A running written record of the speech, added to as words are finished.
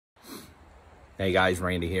Hey guys,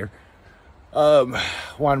 Randy here. Want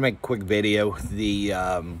to make a quick video.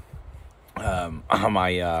 On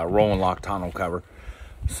my rolling lock tonneau cover.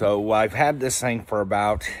 So I've had this thing for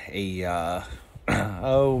about about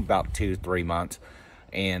 2-3 months,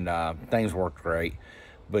 and things worked great.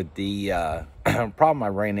 But the problem I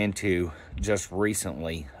ran into just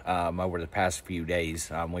recently, over the past few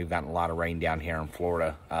days, we've gotten a lot of rain down here in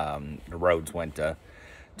Florida. The roads went to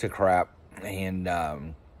crap,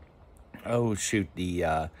 and oh shoot,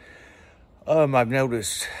 I've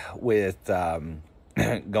noticed with going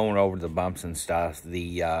over the bumps and stuff,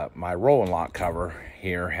 my rolling lock cover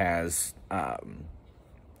here has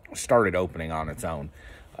started opening on its own,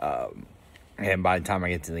 and by the time I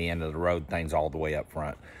get to the end of the road, things all the way up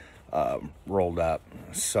front rolled up.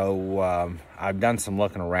 So I've done some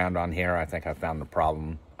looking around on here. I think I found the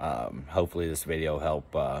problem. Hopefully this video will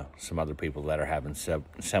help some other people that are having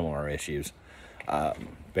similar issues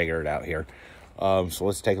figure it out here. So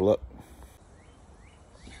let's take a look.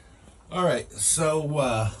 All right, so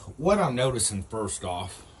what I'm noticing first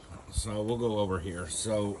off, so we'll go over here.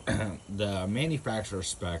 So the manufacturer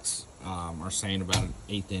specs are saying about an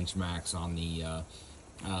 1/8 inch max on the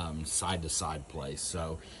side-to-side place.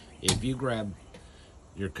 So if you grab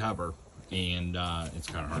your cover, and it's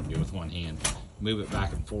kind of hard to do with one hand, move it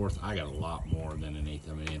back and forth, I got a lot more than an 1/8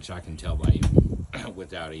 of an inch. I can tell by even,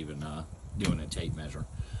 without even doing a tape measure.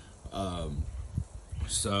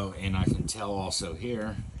 So, and I can tell also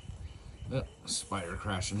here, spider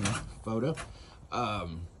crashing the photo,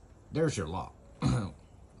 there's your lock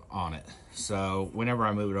on it. So whenever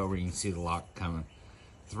I move it over, you can see the lock coming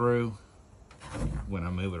through. When I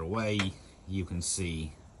move it away, you can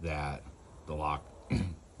see that the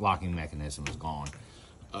locking mechanism is gone.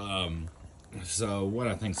 So what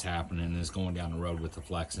I think's happening is, going down the road with the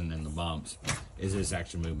flexing and the bumps, is it's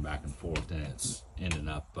actually moving back and forth, and it's ending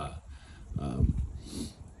up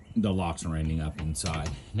the locks are ending up inside.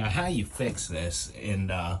 Now, how you fix this,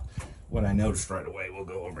 and what I noticed right away, we'll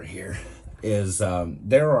go over here, is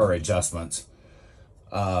there are adjustments.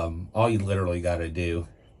 All you literally got to do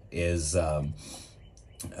is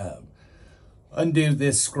undo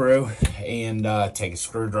this screw, and take a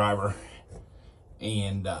screwdriver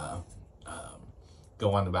and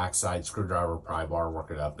go on the back side, screwdriver, pry bar, work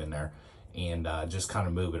it up in there, and just kind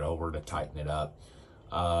of move it over to tighten it up.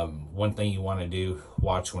 One thing you want to do,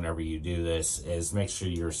 watch whenever you do this, is make sure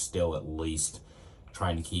you're still at least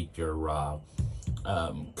trying to keep your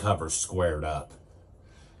cover squared up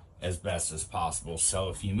as best as possible. So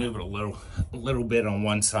if you move it a little bit on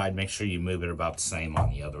one side, make sure you move it about the same on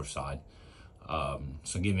the other side.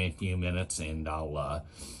 So give me a few minutes, and I'll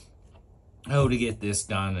to get this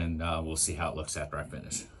done, and we'll see how it looks after I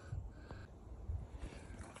finish.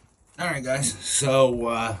 All right, guys,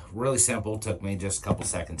 so really simple. Took me just a couple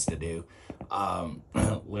seconds to do.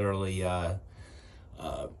 Literally,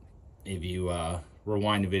 if you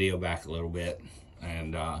rewind the video back a little bit,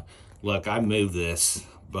 and look, I moved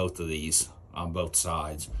both of these on both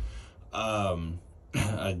sides, a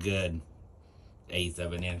good 1/8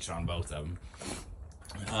 of an inch on both of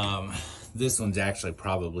them. This one's actually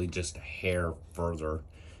probably just a hair further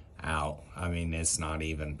out. I mean, it's not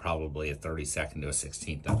even probably a 32nd to a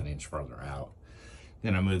 16th of an inch further out.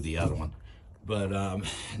 Then I moved the other one. But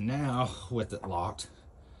now with it locked,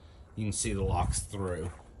 you can see the locks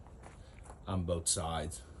through on both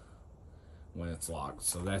sides when it's locked.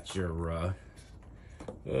 So that's your,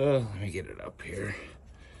 let me get it up here.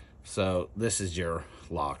 So this is your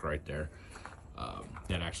lock right there.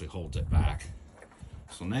 That actually holds it back.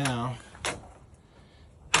 So now,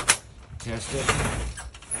 test it.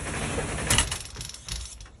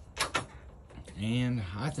 And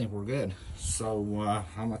I think we're good. So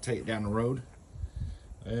I'm gonna take it down the road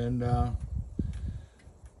and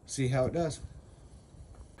see how it does.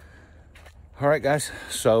 All right, guys.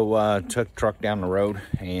 So took the truck down the road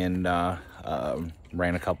and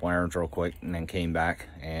ran a couple errands real quick, and then came back,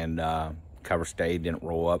 and cover stayed, didn't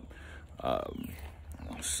roll up.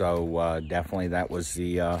 So definitely that was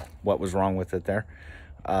what was wrong with it there.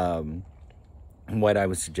 What I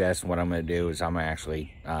would suggest, what I'm going to do, is I'm going to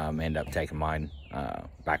actually end up taking mine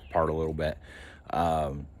back apart a little bit.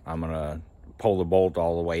 I'm going to pull the bolt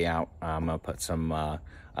all the way out. I'm going to put some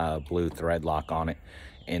blue thread lock on it,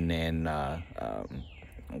 and then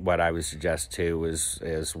what I would suggest too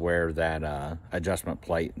is wear that adjustment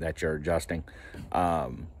plate that you're adjusting.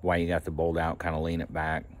 While you got the bolt out, kind of lean it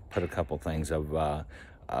back, put a couple things of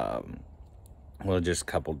just a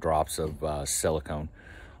couple drops of silicone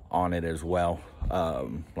on it as well,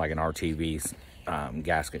 like an RTV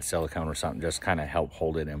gasket silicone or something, just kind of help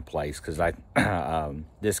hold it in place, because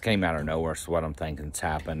this came out of nowhere. So what I'm thinking's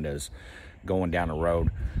happened is going down the road,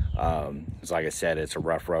 it's like I said, it's a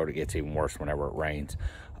rough road. It gets even worse whenever it rains.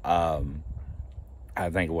 I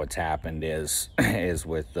think what's happened is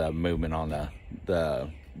with the movement on the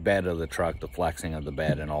bed of the truck, the flexing of the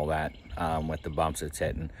bed and all that, with the bumps it's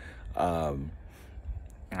hitting,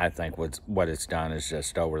 I think what it's done is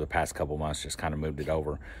just over the past couple months just kind of moved it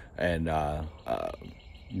over and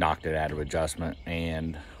knocked it out of adjustment.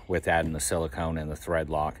 And with adding the silicone and the thread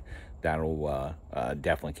lock, that'll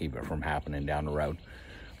definitely keep it from happening down the road.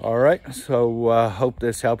 All right, so hope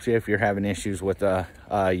this helps you if you're having issues with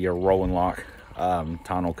your rolling lock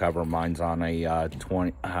tonneau cover. Mine's on a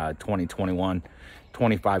 2021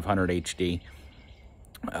 2500 HD,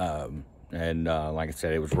 and like I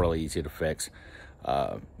said, it was really easy to fix,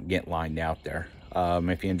 get lined out there.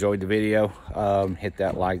 If you enjoyed the video, hit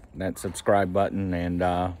that like, that subscribe button,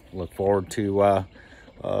 and look forward to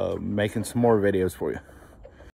making some more videos for you.